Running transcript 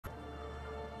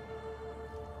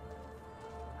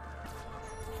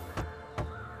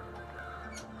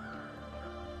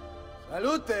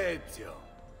Salute, Ezio.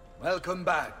 Welcome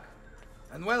back.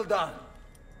 And well done.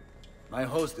 My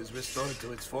host is restored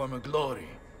to its former glory.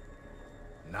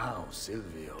 Now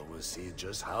Silvio will see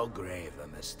just how grave a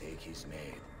mistake he's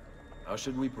made. How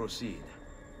should we proceed?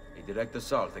 A direct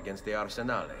assault against the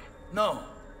Arsenale? No.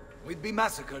 We'd be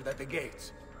massacred at the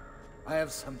gates. I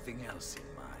have something else in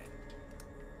mind.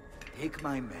 Take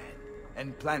my men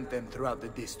and plant them throughout the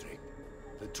district.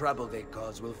 The trouble they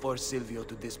cause will force Silvio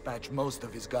to dispatch most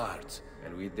of his guards.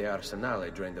 And with the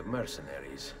Arsenale drained of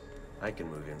mercenaries, I can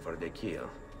move in for the kill.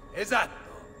 Esatto.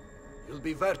 You'll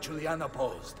be virtually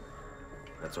unopposed.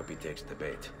 Let's hope he takes the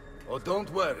bait. Oh,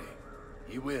 don't worry.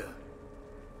 He will.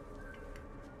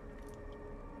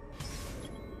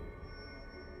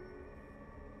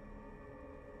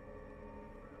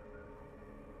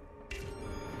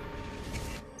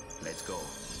 Let's go.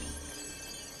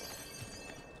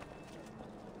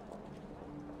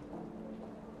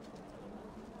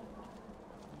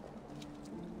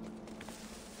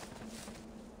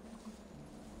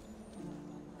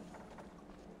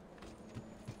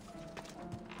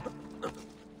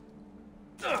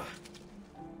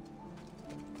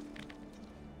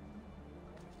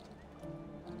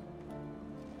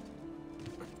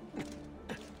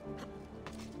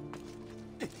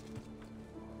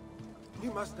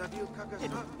 You must have you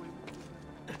Kagasawa.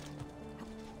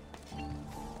 I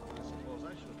suppose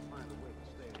I should find a way to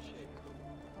stay in shape.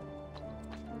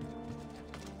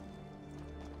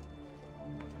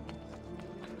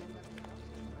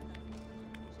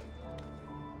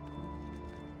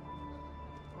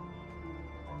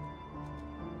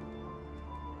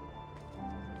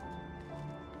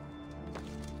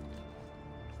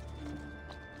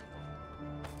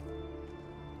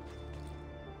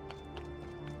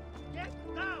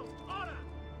 Down! Order!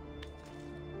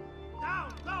 Down!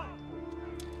 Go!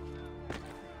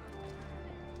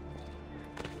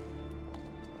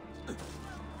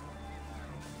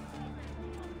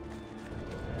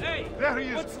 Ehi! There he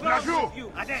is! What's wrong Laggiù! with you?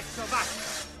 Adesso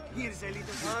basta! Here's a little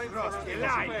bit frosty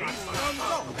live,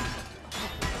 stronzo!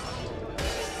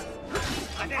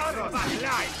 Adesso basta,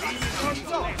 live,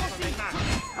 stronzo! Live,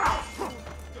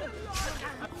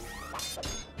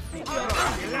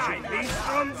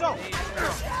 stronzo!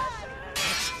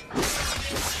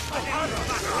 Adesso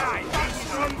basta, live,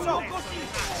 stronzo!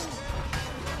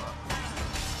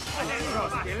 Adesso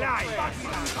basta, live,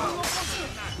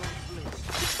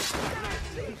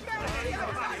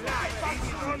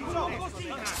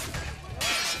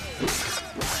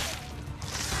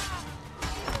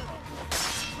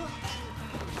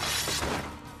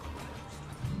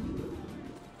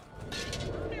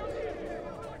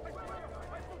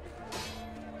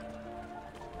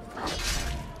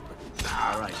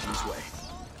 All right, this way.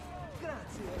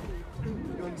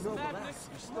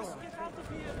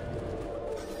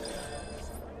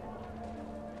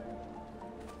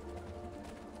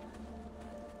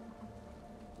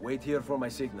 Wait here for my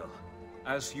signal.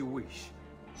 As you wish.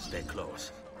 Stay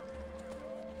close.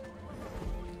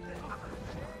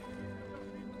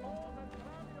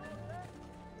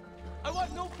 I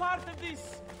want no part of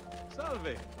this!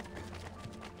 Salve.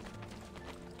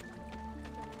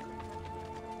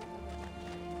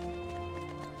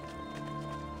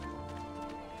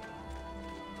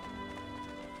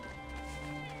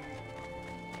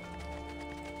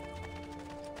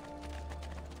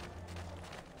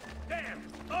 There!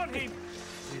 On him!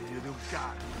 Figlio di un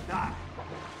cane, dai!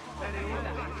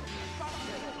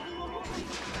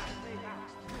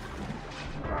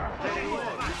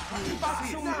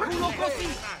 Faccio un culo così!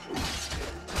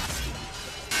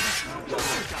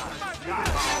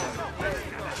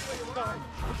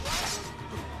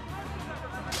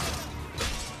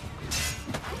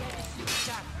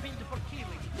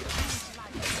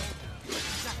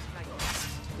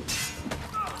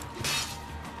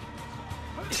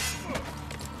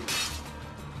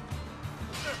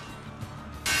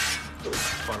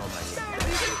 Follow my lead.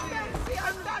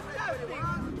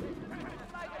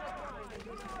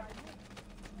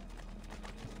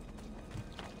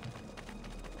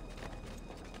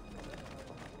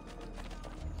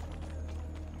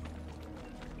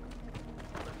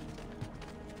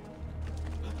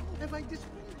 Have I displayed?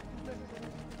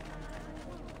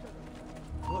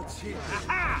 What's here?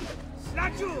 Ah!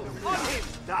 Laggiù! On him!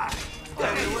 Dai!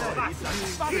 Basta!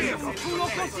 Faccio un culo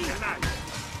così!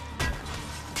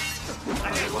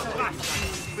 Adesso basta!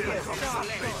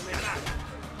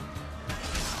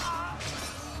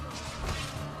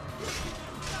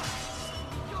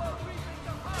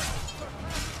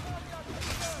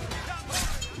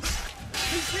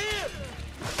 He's here!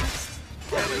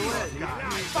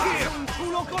 Faccio un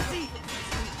culo così!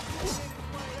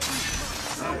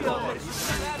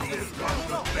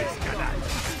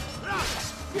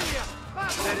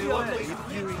 Very well, if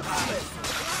you insist.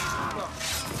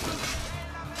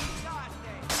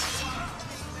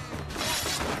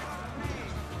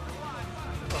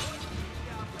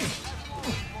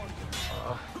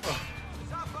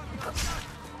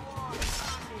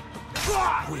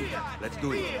 Let's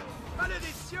do it.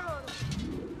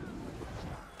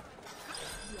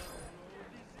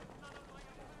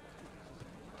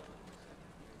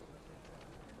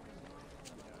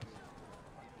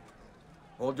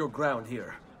 Hold your ground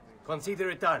here.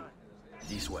 Consider it done.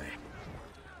 This way.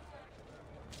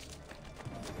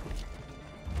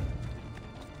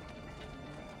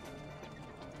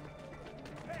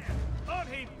 On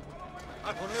him!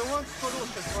 Avevo once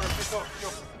conosce il cuore precocchio.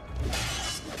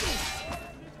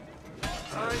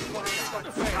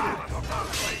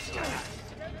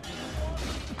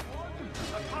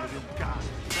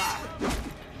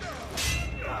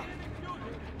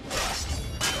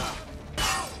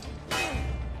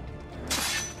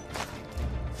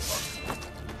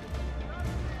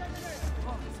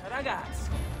 Ragazzi,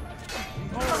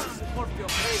 forse proprio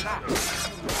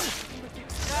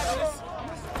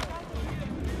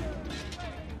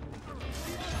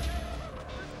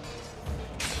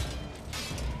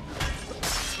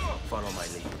Follow my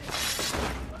lead.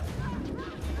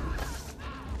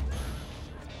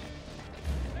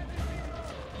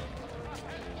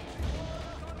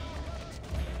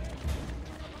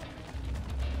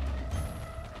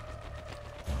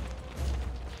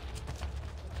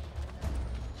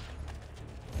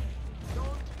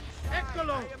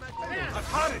 Eccolo!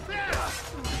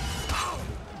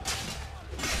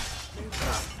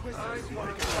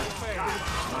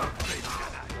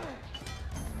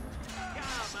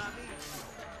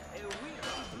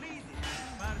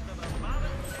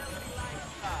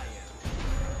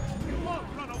 You won't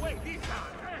run away this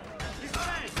time! He's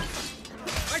dead!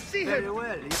 I see him! Very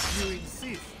well, if you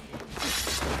insist.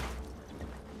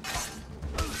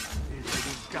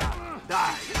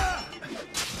 Die!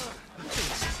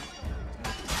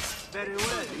 Very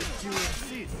well, if you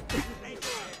insist.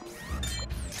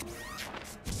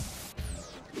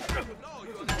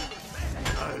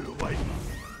 I'll wipe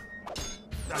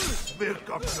that smirk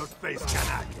off your face,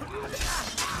 canaglia.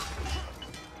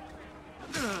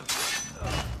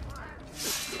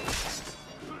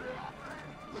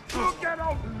 Get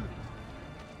out!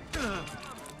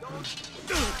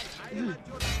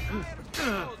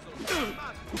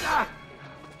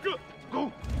 Go!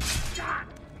 Go!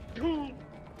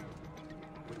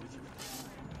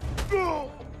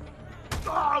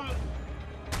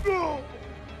 Go!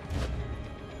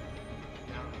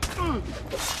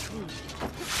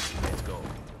 Let's go.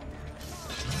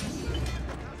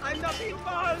 I'm not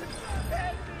involved!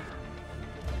 Help me!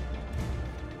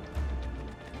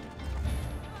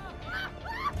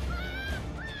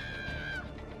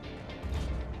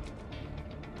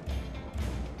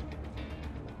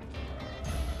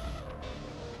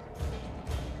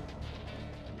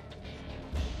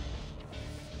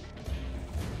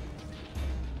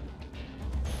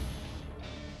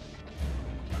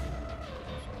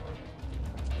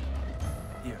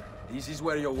 Here, this is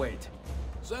where you'll wait.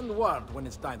 Send word when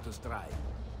it's time to strike.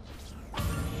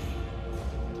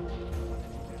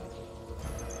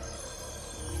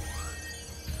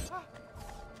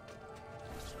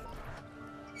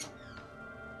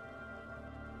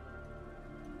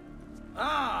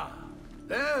 Ah,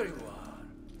 there you are.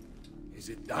 Is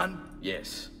it done?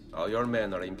 Yes, all your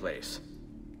men are in place.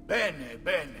 Bene,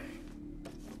 bene.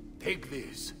 Take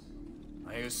this.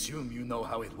 I assume you know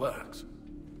how it works.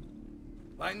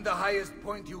 Find the highest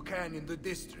point you can in the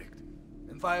district,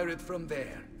 and fire it from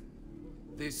there.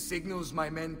 This signals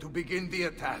my men to begin the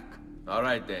attack. All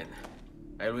right then.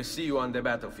 I will see you on the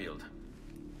battlefield.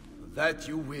 That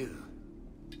you will.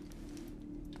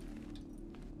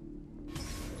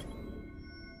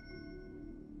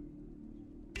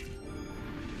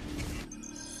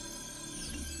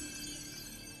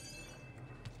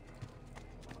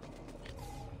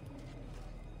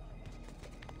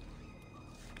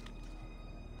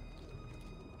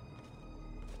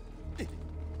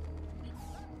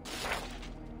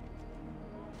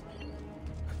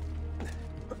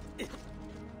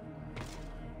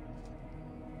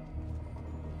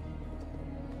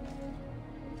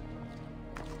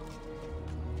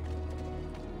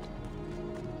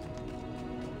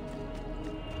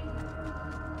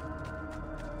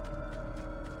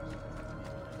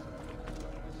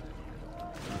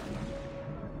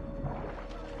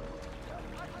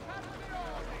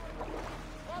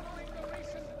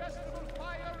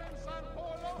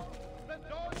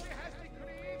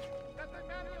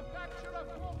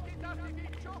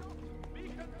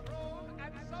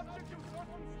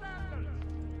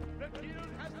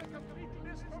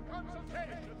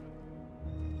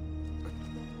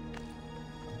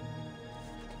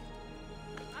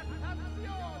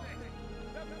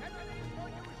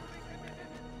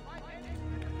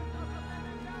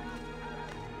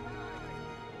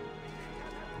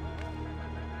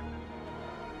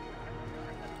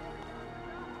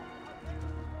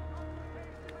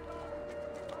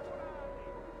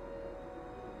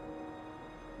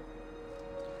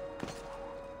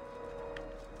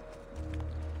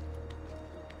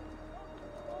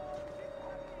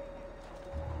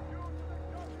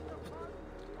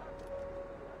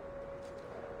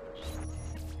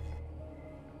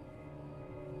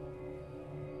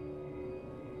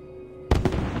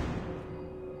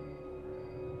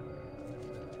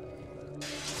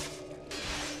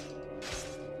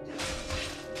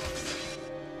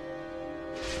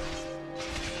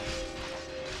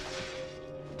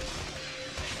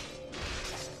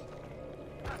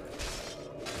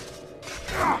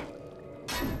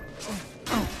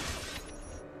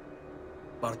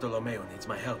 Bartolomeo needs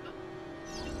my help.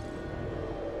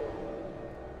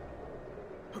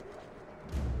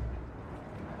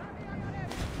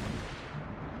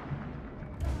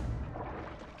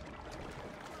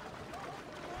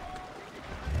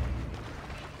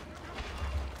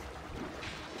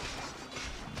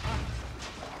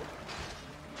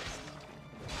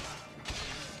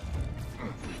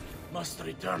 Must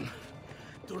return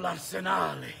to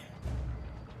l'Arsenale.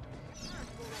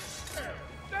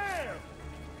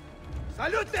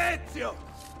 Salute, Ezio!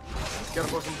 Care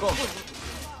for some coffee?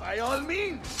 By all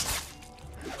means!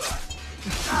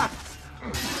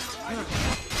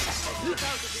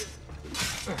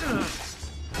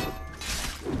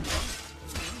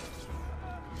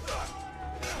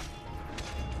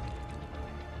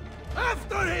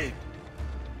 After him!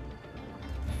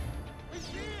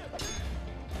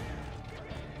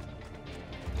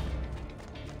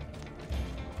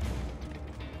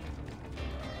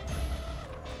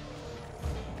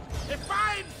 A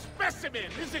fine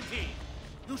specimen, isn't he?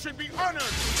 You should be honored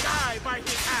to die by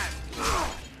his hand.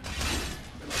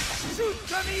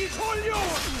 Shootami,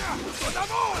 coglione! Con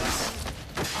amore!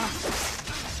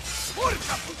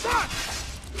 Porca puttana!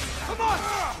 Come on!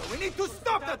 We need to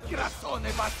stop that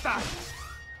grassone bastard!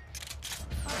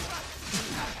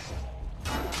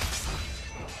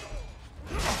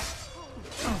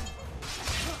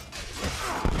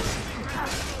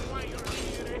 Why you're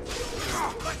here,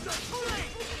 but you're too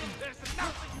late! There's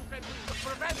nothing you can do to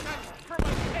prevent us from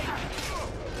escaping!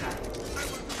 I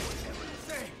will do whatever you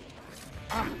say!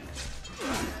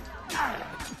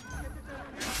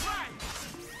 Right!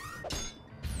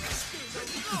 Still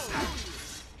don't know, do you?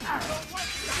 So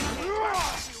what's that you?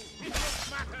 It won't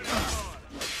matter anymore!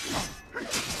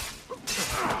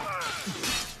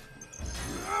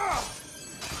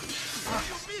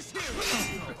 You miss him!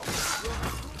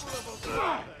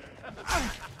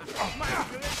 My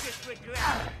greatest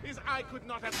regret is I could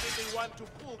not have been the one to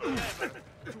pull the lever,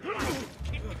 to watch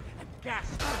you kick and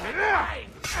gasp and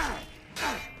whine.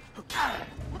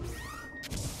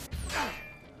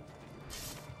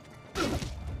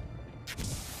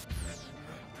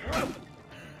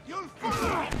 You'll fall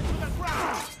to the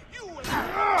ground, you and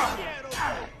Piero,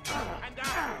 and I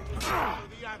will follow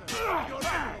the other, your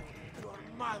uncle, your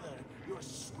mother, your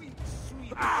sweet,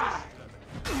 sweet sister.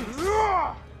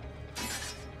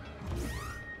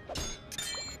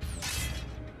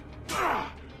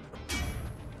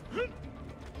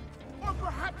 Or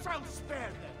perhaps I'll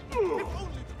spare them, if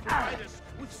only to provide us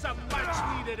with some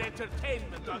much-needed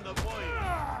entertainment on the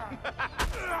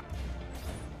voyage.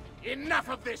 Enough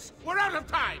of this! We're out of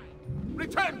time!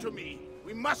 Return to me!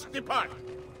 We must depart!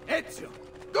 Ezio,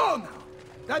 go now!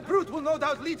 That brute will no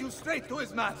doubt lead you straight to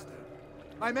his master.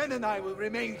 My men and I will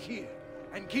remain here,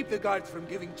 and keep the guards from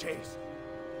giving chase.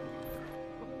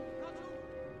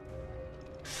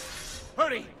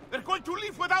 Hurry! They're going to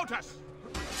leave without us!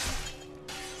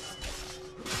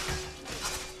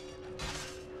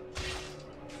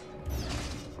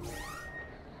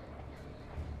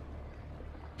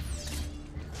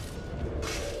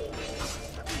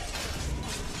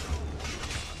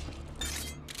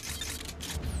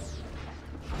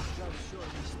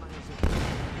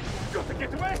 Got to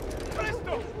get away!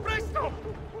 Presto! Presto!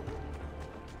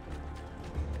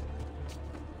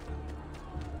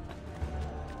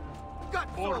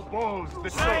 More balls, the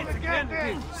Right soul. again!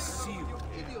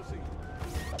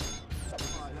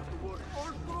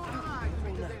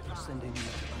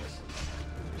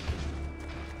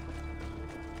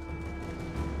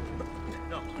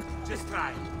 No, just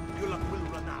try. Your luck will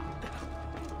run out.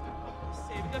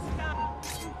 Save the stuff.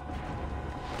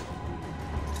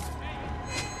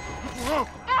 No,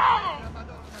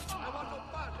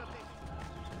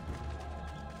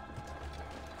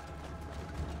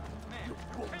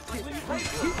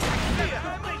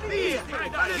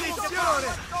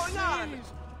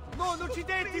 non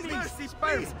uccidetemi! Mercy,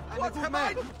 please! What am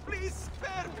I? Please,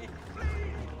 spare me!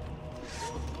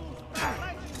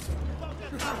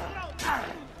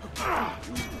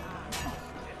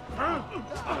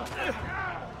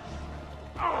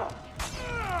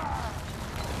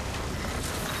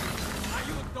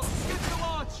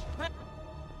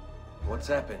 What's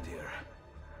happened here?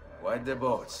 Why the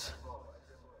boats?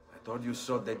 I thought you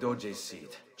sowed the Doge's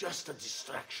seed. Just a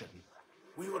distraction.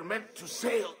 We were meant to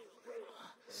sail.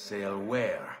 Sail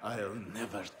where? I'll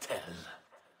never tell.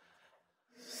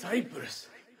 Cyprus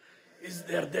is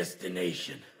their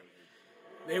destination.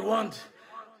 They want...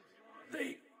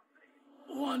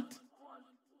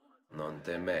 Non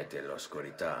temete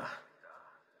l'oscurità.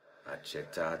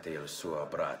 Accettate il suo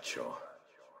abbraccio.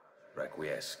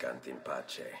 Requiescant in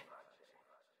pace.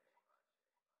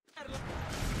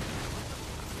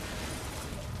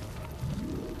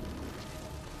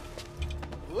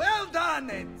 Well done,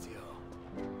 Ezio.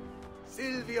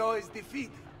 Silvio is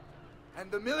defeated,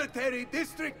 and the military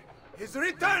district is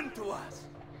returned to us.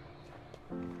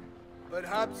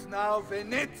 Perhaps now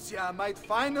Venezia might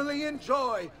finally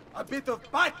enjoy a bit of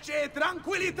pace e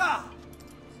tranquillità.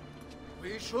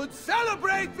 We should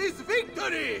celebrate this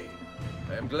victory!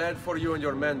 I am glad for you and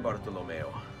your men,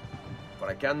 Bartolomeo, but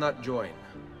I cannot join.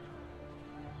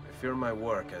 I fear my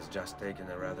work has just taken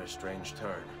a rather strange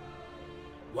turn.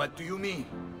 What do you mean?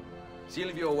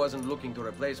 Silvio wasn't looking to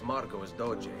replace Marco as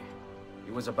Doge.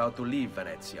 He was about to leave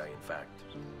Venezia, in fact.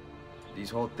 This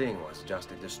whole thing was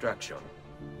just a distraction.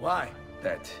 Why?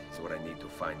 That is what I need to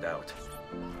find out.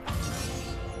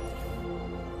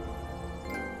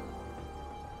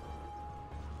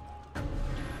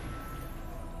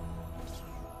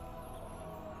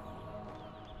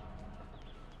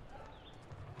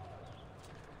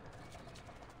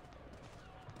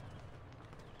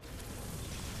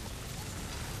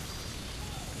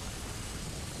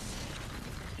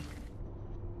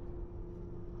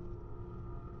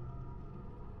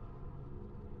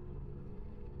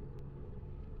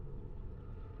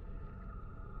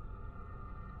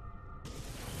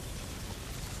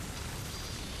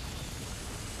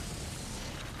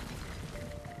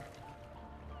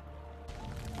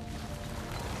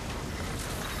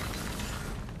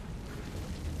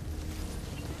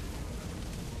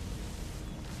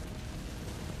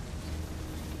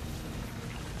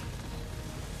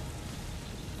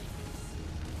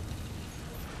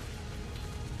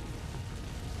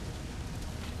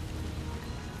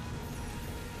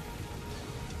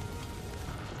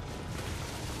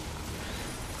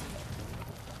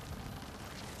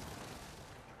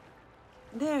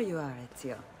 There you are,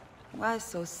 Ezio. Why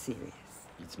so serious?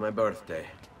 It's my birthday.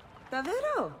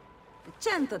 Davvero?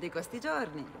 100 di questi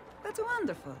giorni. That's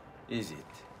wonderful. Is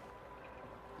it?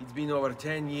 It's been over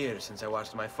 10 years since I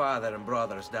watched my father and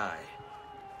brothers die.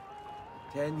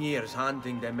 10 years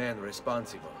hunting the men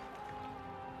responsible.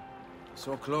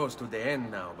 So close to the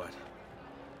end now, but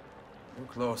no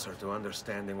closer to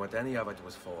understanding what any of it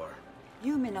was for.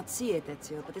 You may not see it,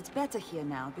 Ezio, but it's better here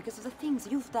now because of the things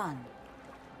you've done.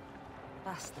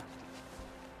 Basta.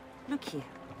 Look here.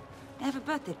 I have a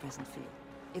birthday present for you.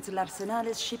 It's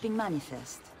l'Arsenale's shipping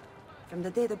manifest. From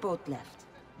the day the boat left.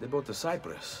 The boat to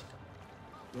Cyprus?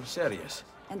 You're serious?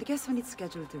 And guess when it's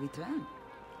scheduled to return?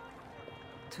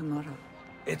 Tomorrow.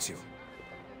 Ezio,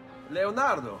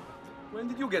 Leonardo! When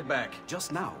did you get back?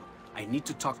 just now. I need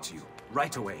to talk to you.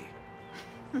 Right away.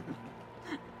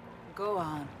 Go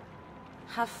on.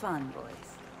 Have fun,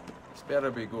 boys. It's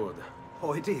better be good.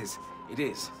 Oh, it is. It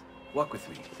is. Walk with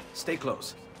me. Stay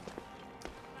close.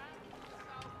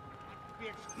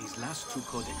 These last 2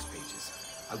 codex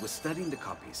pages. I was studying the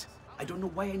copies. I don't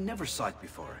know why I never saw it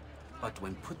before. But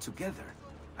when put together,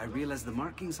 I realized the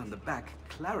markings on the back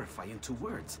clarify into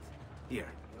words. Here.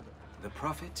 The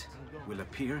prophet will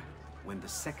appear when the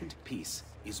second piece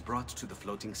is brought to the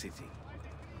floating city.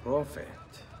 Prophet.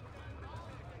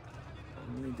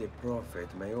 Only the prophet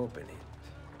may open it.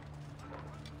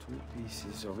 2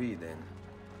 pieces of Eden.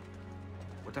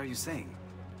 What are you saying?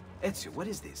 Ezio, what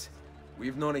is this?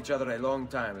 We've known each other a long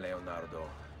time, Leonardo.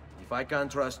 If I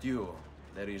can't trust you,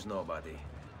 there is nobody.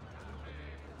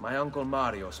 My uncle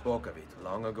Mario spoke of it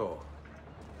long ago.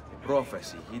 A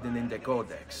prophecy hidden in the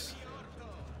Codex.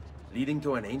 Leading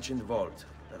to an ancient vault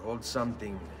that holds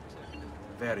something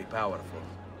very powerful.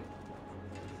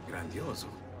 Grandioso.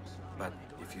 But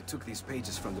if you took these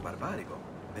pages from the Barbarigo,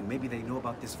 then maybe they know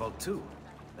about this vault too.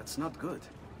 That's not good.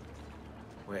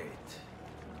 Wait.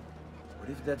 What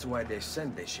if that's why they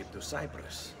sent the ship to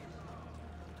Cyprus?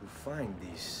 To find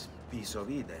this piece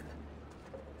of Eden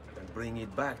and bring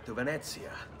it back to Venezia.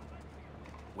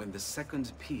 When the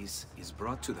second piece is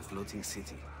brought to the floating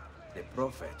city, The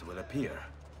prophet will appear.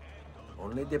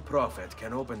 Only the prophet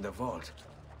can open the vault.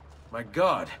 My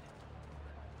God!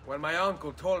 When my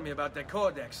uncle told me about the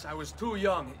Codex, I was too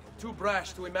young, too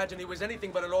brash to imagine it was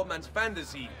anything but an old man's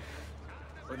fantasy.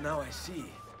 But now I see.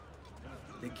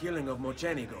 The killing of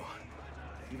Mocenigo.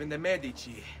 Even the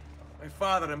Medici. My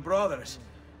father and brothers.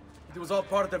 It was all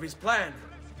part of his plan.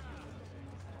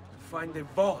 To find the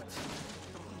vault.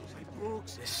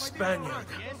 The Spaniard.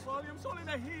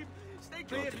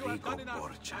 Rodrigo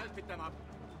Borgia.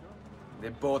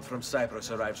 The boat from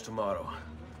Cyprus arrives tomorrow.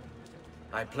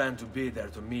 I plan to be there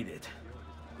to meet it.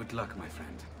 Good luck, my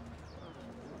friend.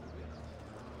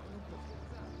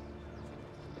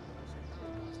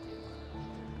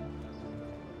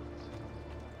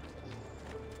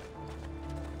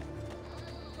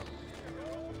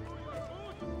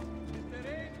 The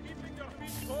rain keeping your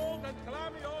feet cold and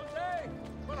clammy all day.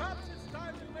 Perhaps it's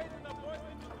time you made an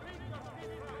appointment to drink your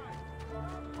feet.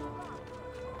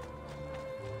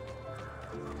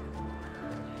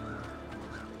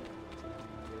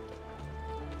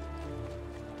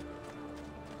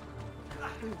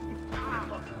 Please!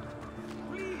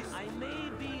 I may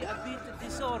be a bit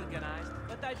disorganized,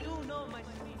 but I do know my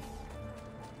speed.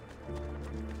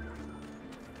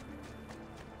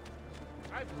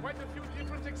 I've quite a few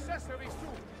different accessories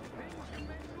too. Things you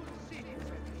may soon see.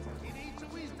 In each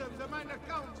wisdom, the minor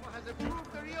council has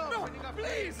approved the reopening of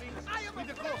please! I am with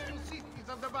the coastal cities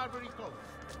of the Barbary Coast.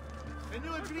 A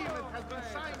new agreement has been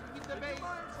signed with the base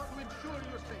to ensure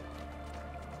your safety.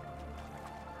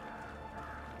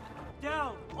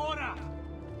 Down! Ora!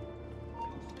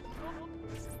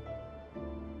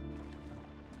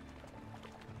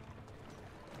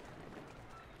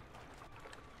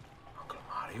 Uncle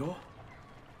Mario?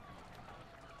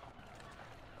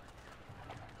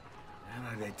 Where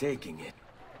are they taking it?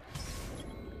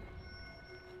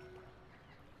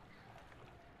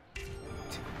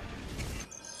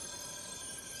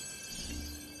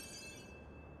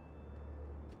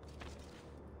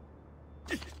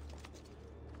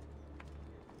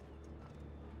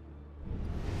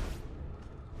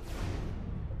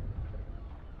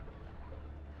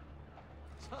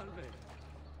 Salve.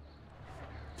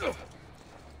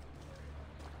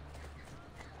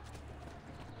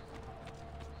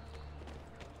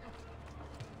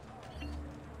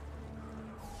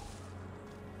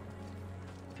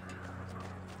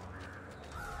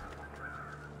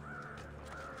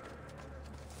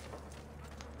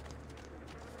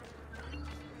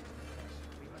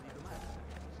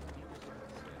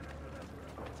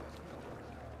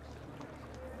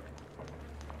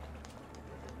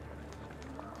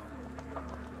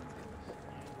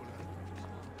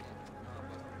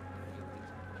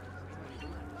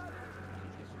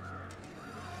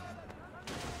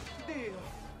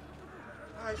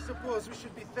 I suppose we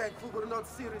should be thankful we're not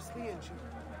seriously injured.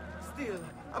 Still,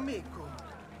 amico,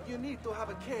 you need to have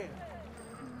a care.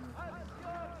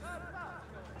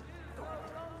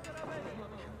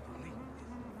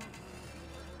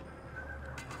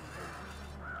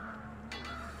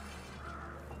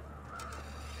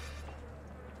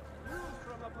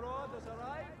 From abroad has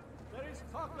arrived. There is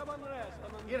talk of unrest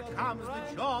among Here comes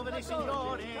the giovane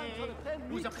signore.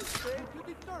 Who's a state to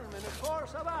determine a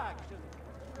course of action.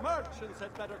 Merchants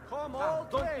had better come all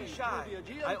Don't trade be shy. through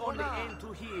the Aegean I only Canal. aim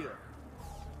to hear.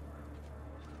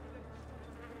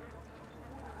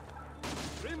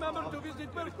 Remember to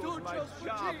visit Bertuccio's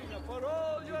Cucina for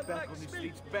all your Back on the next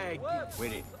streets meat. begging.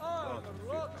 Wait it. Armor,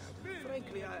 rock, spear.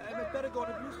 Frankly, I'm a better god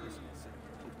of uselessness.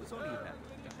 It was only that.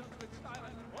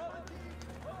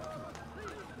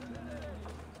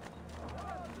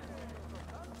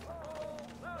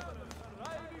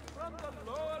 Arriving from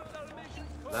the Lord Dalmatian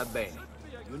coast. Va bene.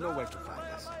 You know where to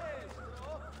find us.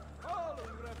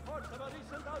 Following reports of a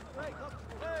recent outbreak of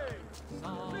plague.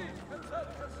 Please consult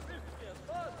as swiftly as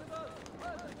possible.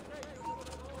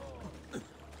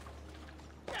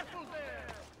 Careful there!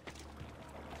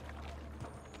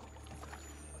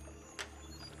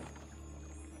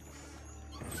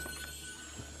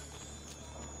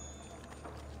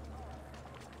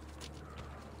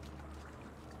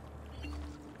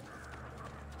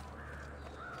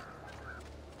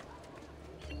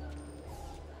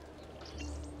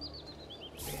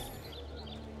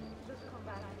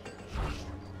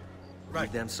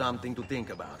 Give them something to think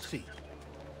about. See.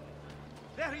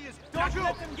 There he is! Don't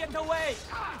let them get away!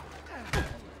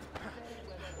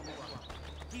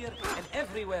 Here and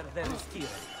everywhere there is tyranny.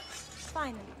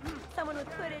 Finally, someone with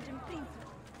courage and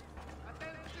principle.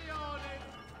 Attenzione!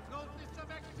 Notice of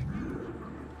execution.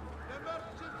 The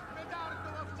merchant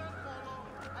Medardo of San Polo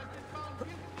has been found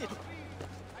guilty of treason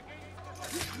against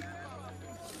the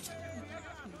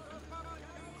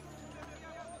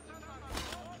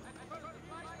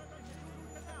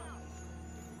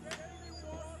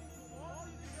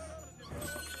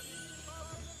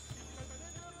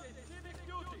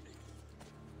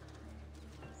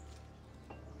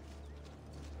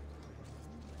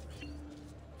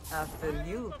After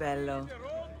you, bello.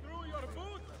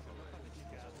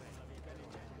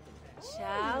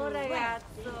 Ciao,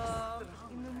 ragazzo.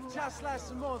 Just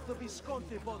last month, the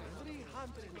Visconti bought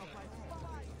 300 of my...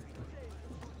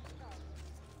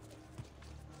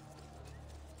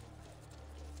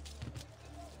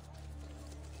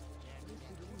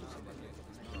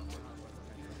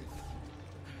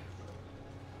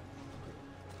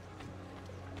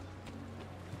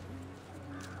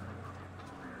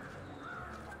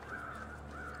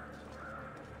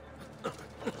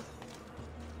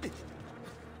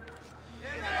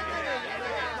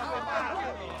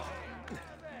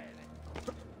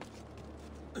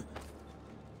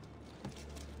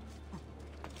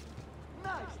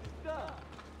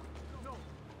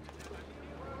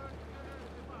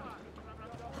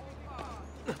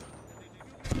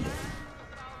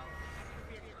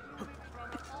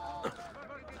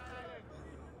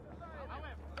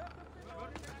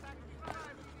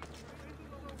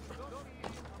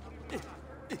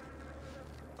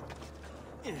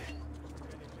 Ancient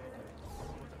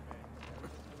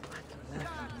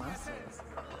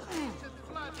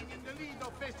flooding in the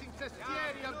Lido facing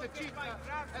Cestieri of the Città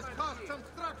has caused some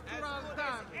structural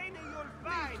damage.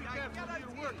 Please be careful at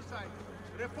your work site.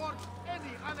 Report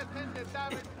any unattended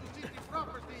damage to city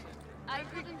property. And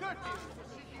be courteous to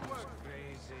city work.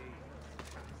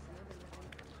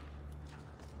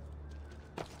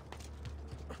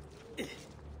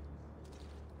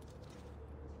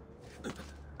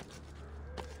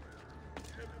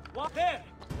 What there?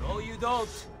 No, you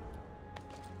don't.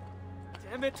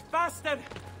 Damn it, faster!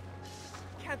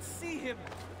 Can't see him.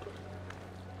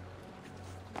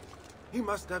 He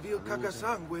must have Il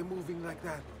Cacasangue moving like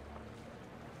that.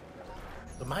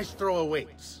 The Maestro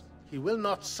awaits. He will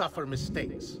not suffer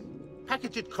mistakes.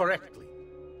 Package it correctly.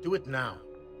 Do it now.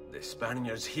 The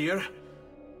Spaniards here?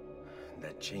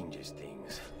 That changes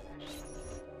things.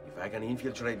 If I can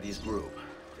infiltrate this group,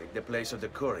 take the place of the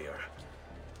courier,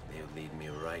 they'll lead me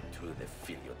right to the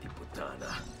Figlio di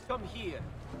Puttana. Come here.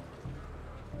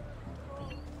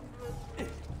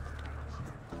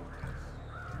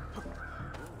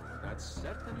 That's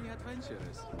certainly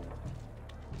adventurous.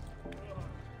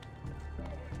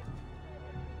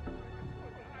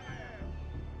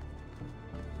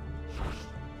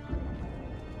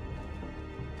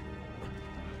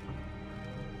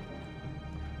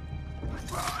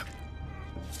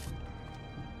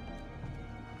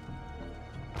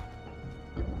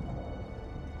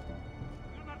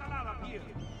 You're not allowed up here.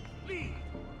 Leave.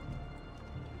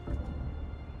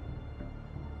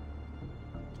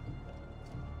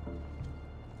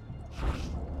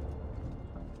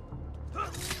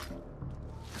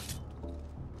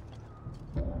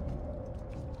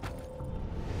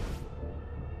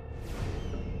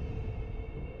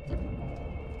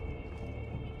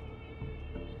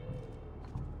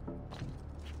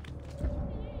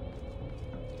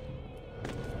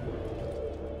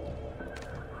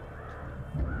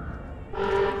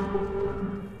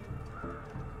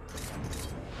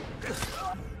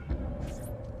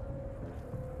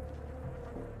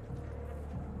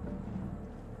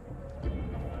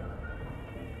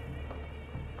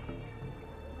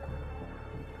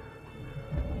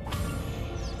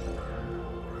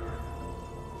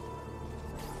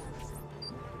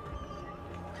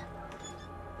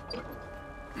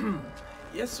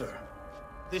 Yes, sir.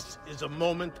 This is a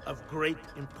moment of great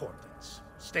importance.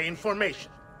 Stay in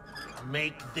formation.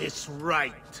 Make this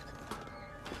right.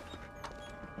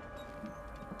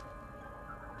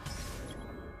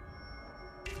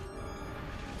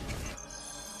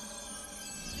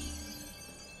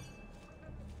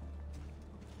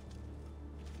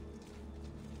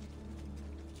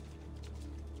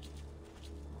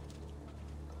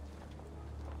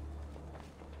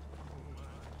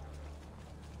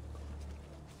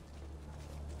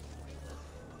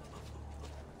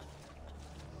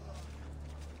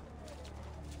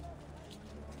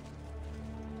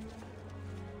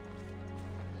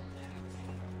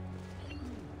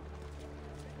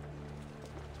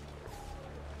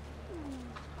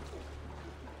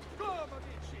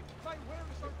 My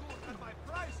wares are good and my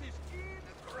price is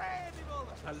incredible!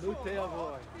 Salute a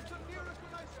voi. It's a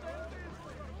miracle I stand this!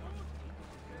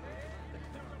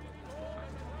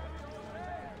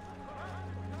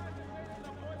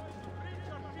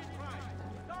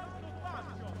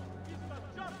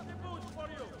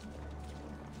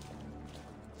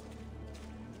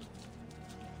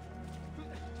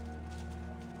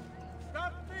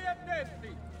 State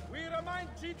attenti! We remind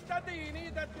cittadini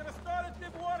that the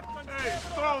restorative workmanship... Hey,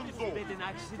 Stronzo!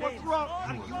 What's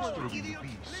wrong? You are disturbing the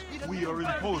peace. We are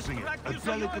imposing it. A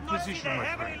delicate position,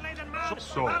 my friend.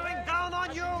 So,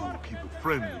 we'll keep it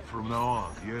friendly from now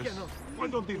on, yes? Why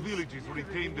don't the villages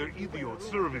retain their idiot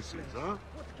services, huh?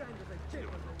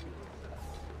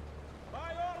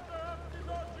 By order of the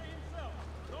Doge himself,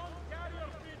 non-carrier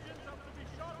pigeons have to be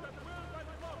shot at will by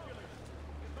the populace.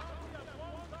 Only at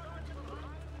one time...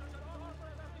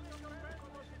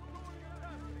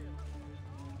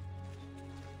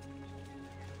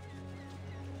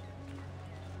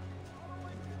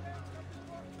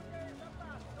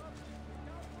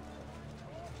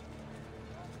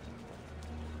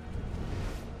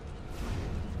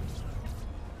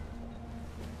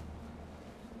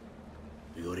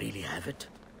 You really have it?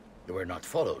 You were not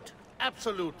followed?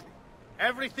 Absolutely.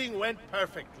 Everything went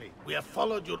perfectly. We have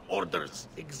followed your orders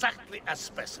exactly as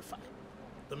specified.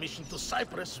 The mission to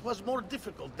Cyprus was more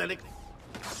difficult than it...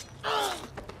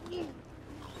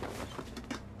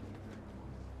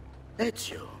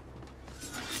 Ezio,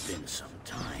 it's been some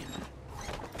time.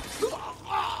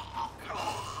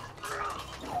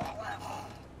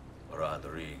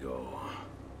 Rodrigo.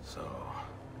 So,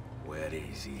 where very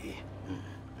easy.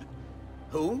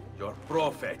 Who? Your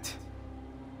prophet.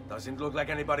 Doesn't look like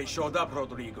anybody showed up,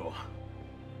 Rodrigo.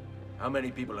 How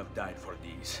many people have died for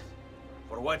these?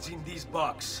 For what's in this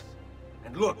box?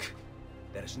 And look,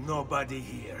 there's nobody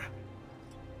here.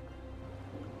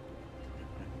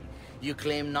 You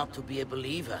claim not to be a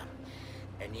believer,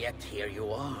 and yet here you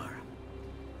are.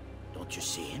 Don't you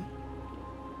see him?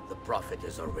 The prophet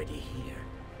is already here.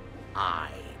 I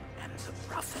am the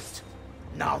prophet.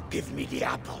 Now give me the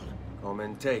apple. Come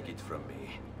and take it from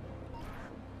me.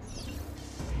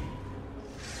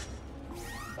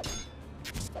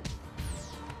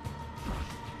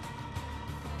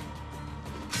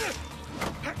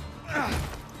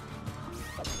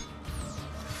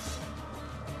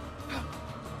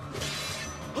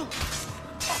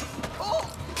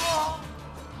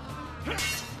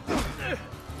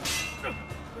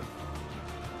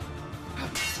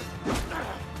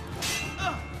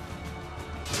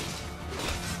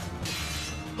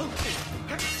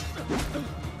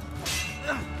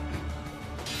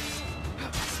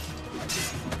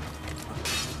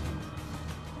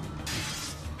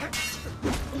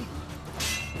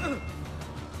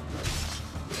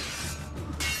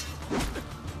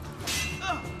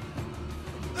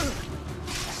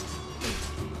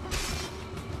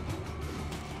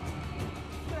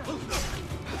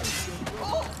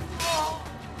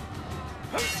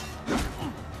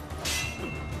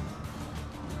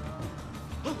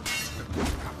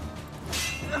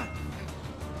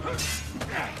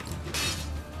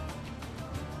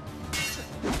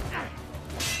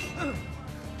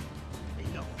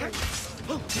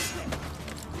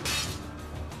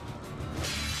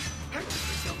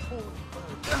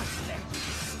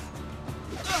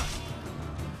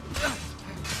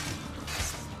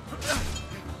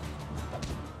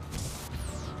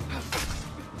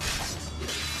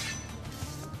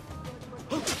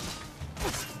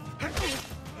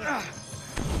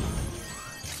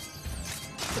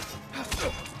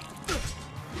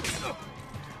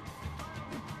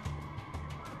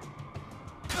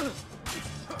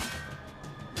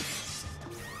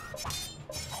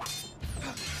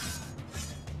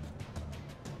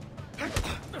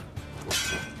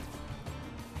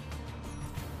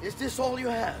 Is this all you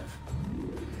have?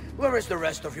 Where is the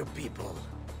rest of your people?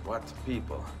 What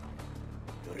people?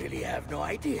 You really have no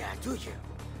idea, do you?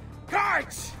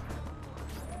 Guards!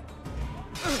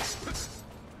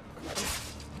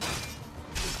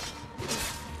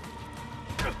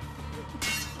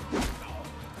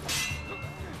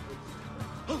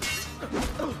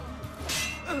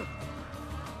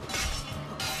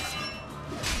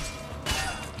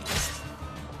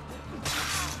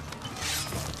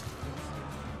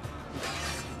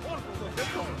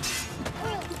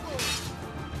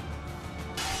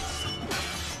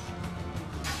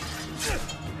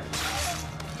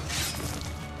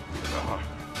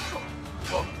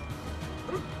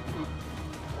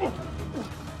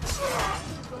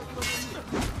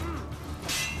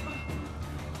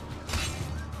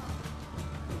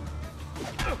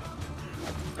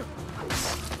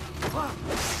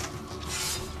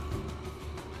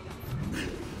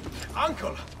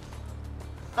 Uncle!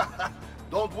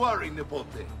 Don't worry,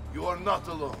 Nipote. You are not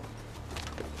alone.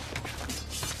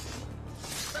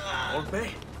 Old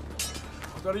Bay?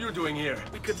 What are you doing here?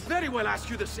 We could very well ask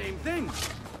you the same thing.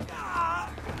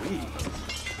 We?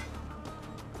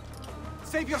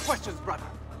 Save your questions, brother.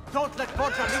 Don't let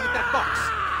Borgia leave with that box.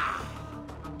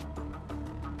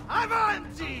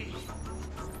 Avanti!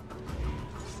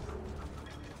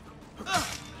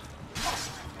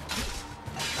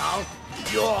 Now,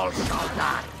 you all shall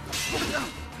die.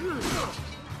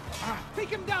 Take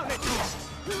him down, Ezio!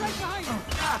 You're right behind him!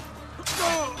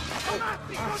 Go! Come on!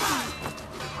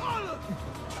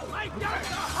 My guys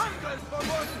are hungry for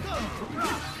more stuff!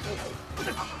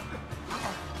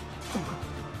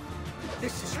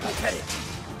 This is pathetic.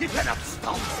 You cannot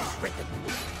stop what is written.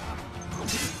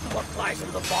 What lies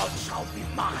in the vault shall be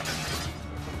mine.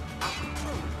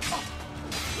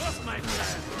 Look, my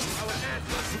friend, our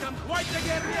Ezio has become quite a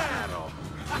guerrero!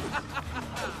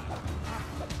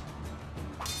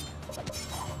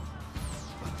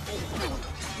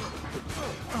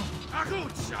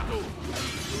 Aguccia, you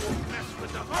won't mess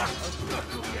with the box,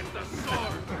 you get the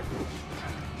sword!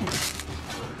 We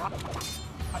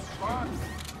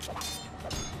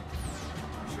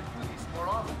should do this more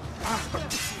often.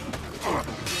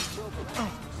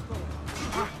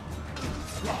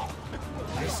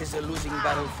 This is a losing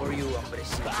battle for you,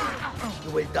 Hombrecito.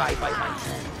 You will die by my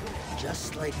hand,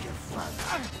 just like your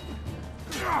father.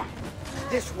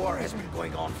 This war has been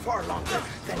going on far longer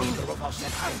than either of us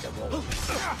have played a role.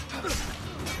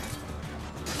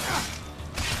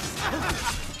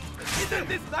 Isn't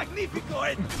this magnifico?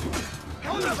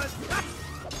 All of us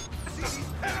see these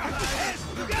heads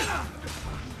together!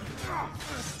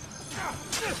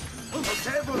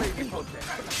 Notevole, Nipote.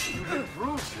 You've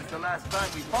improved since the last time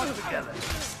we fought together.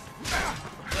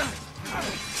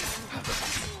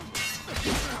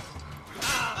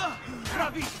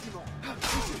 Bravissimo!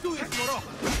 Istituismo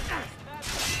rojo!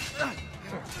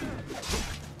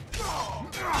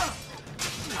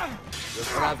 Your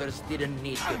brothers didn't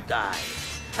need to die.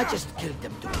 I just killed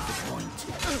them to make the point.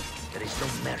 There is no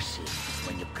mercy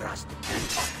when you cross the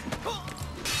canals.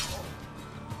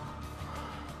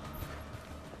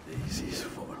 This is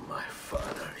for my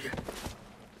father.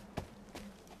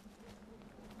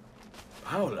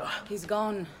 Paola. He's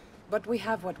gone, but we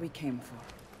have what we came for.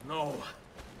 No.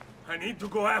 I need to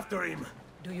go after him.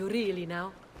 Do you really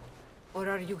now? Or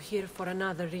are you here for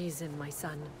another reason, my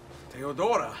son?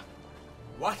 Theodora?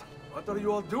 What? What are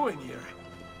you all doing here?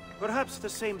 Perhaps the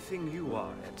same thing you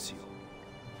are, Ezio.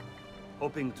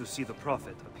 Hoping to see the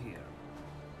Prophet appear.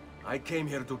 I came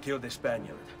here to kill the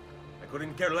Spaniard. I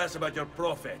couldn't care less about your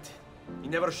Prophet. He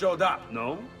never showed up.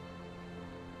 No?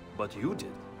 But you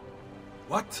did.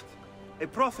 What? A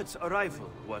Prophet's arrival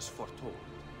was foretold.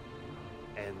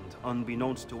 And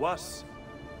unbeknownst to us,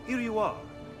 here you are.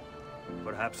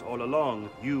 Perhaps all along,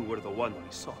 you were the one we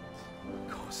sought.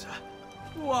 Cosa?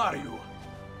 Who are you?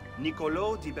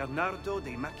 Niccolò di Bernardo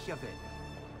de Machiavelli.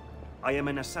 I am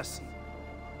an assassin,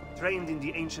 trained in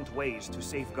the ancient ways to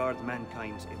safeguard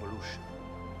mankind's evolution.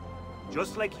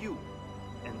 Just like you,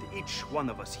 and each one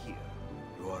of us here.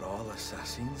 You are all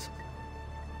assassins?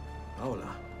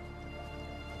 Paola.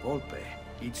 Volpe.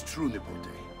 It's true,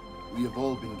 Nipote. We have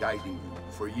all been guiding you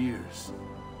for years,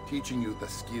 teaching you the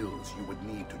skills you would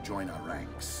need to join our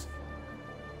ranks.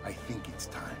 I think it's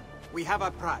time. We have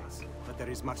our prize, but there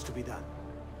is much to be done.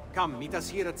 Come, meet us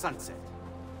here at sunset.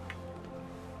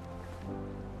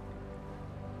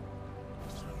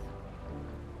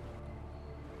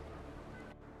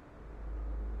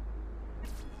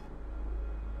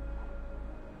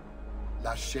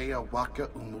 Lashea waka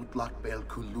umutlak bel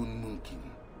kulun munkin.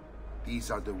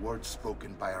 These are the words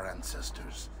spoken by our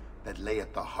ancestors that lay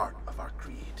at the heart of our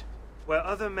creed. Where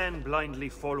other men blindly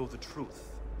follow the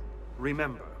truth,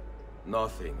 remember.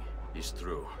 Nothing is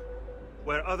true.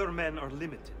 Where other men are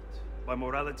limited by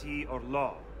morality or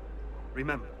law,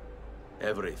 remember.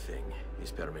 Everything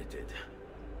is permitted.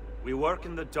 We work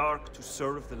in the dark to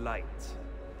serve the light.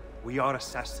 We are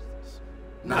assassins.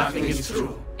 Nothing is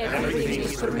true. Everything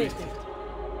is permitted.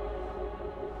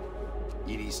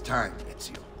 It is time,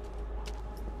 Ezio.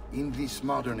 In this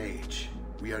modern age,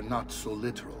 we are not so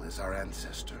literal as our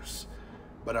ancestors,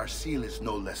 but our seal is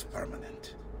no less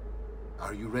permanent.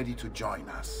 Are you ready to join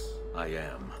us? I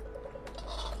am.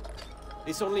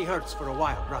 This only hurts for a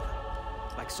while, brother.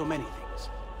 Like so many things.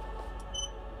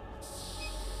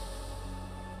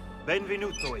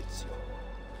 Benvenuto, Ezio.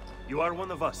 You are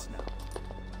one of us now.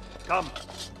 Come,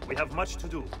 we have much to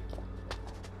do.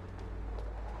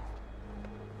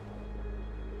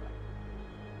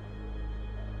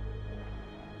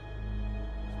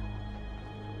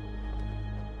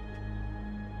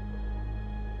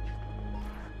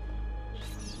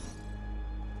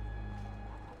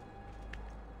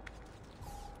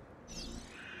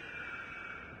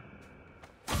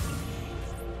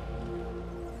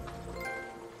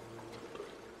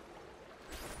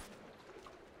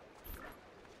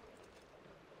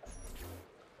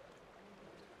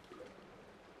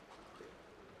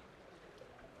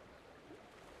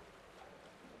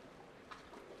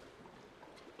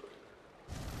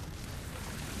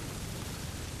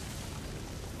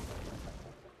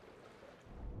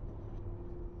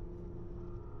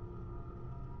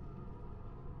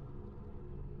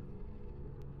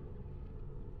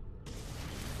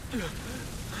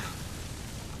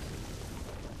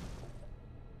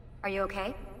 Are you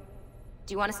okay?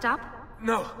 Do you want to stop?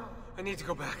 No, I need to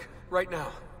go back, right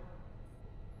now.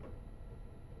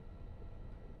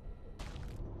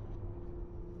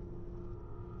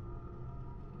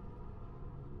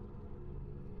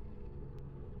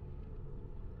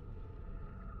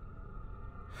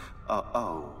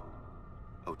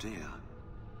 Oh dear.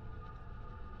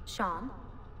 Sean?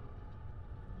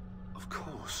 Of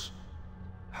course.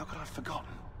 How could I have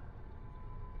forgotten?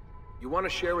 You want to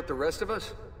share with the rest of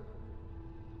us?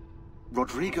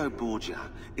 Rodrigo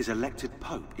Borgia is elected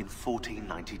Pope in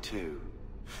 1492,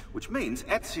 which means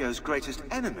Ezio's greatest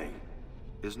enemy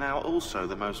is now also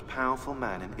the most powerful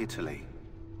man in Italy.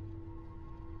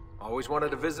 Always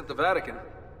wanted to visit the Vatican.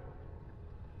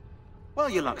 Well,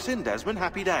 your luck's in, Desmond.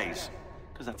 Happy days.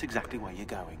 Because that's exactly where you're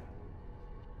going.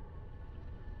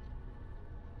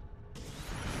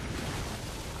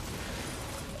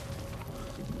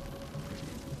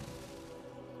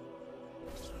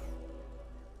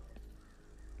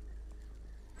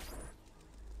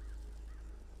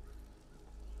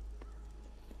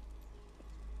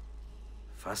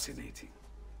 Fascinating.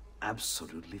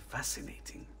 Absolutely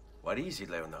fascinating. What is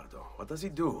it, Leonardo? What does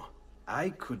it do?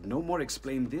 I could no more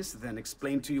explain this than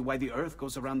explain to you why the Earth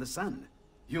goes around the Sun.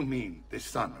 You mean the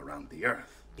Sun around the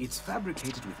Earth? It's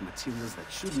fabricated with materials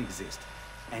that shouldn't exist.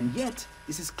 And yet,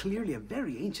 this is clearly a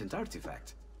very ancient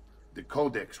artifact. The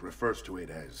Codex refers to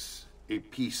it as a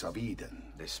piece of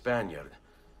Eden. The Spaniard.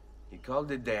 He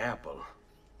called it the apple.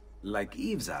 Like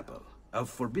Eve's apple, of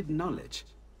forbidden knowledge.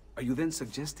 Are you then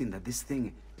suggesting that this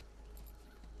thing...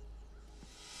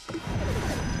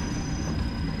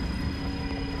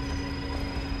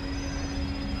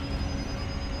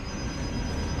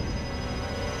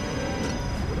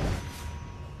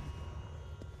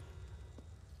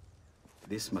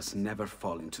 This must never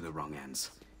fall into the wrong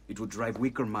hands. It would drive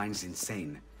weaker minds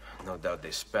insane. No doubt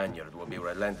the Spaniard will be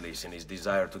relentless in his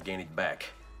desire to gain it back.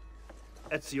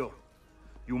 Ezio,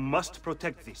 you must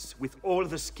protect this with all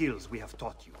the skills we have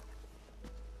taught you.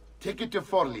 Take it to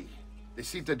Forli. The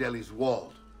citadel is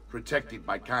walled, protected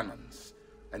by cannons,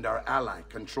 and our ally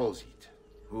controls it.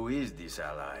 Who is this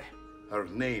ally? Her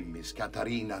name is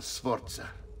Caterina Sforza.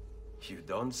 You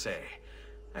don't say.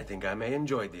 I think I may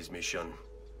enjoy this mission.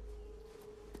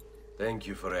 Thank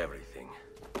you for everything,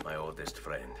 my oldest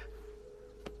friend.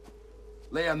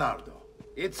 Leonardo,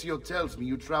 Ezio tells me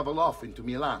you travel often to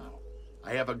Milano.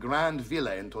 I have a grand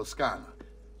villa in Toscana.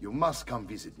 You must come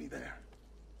visit me there.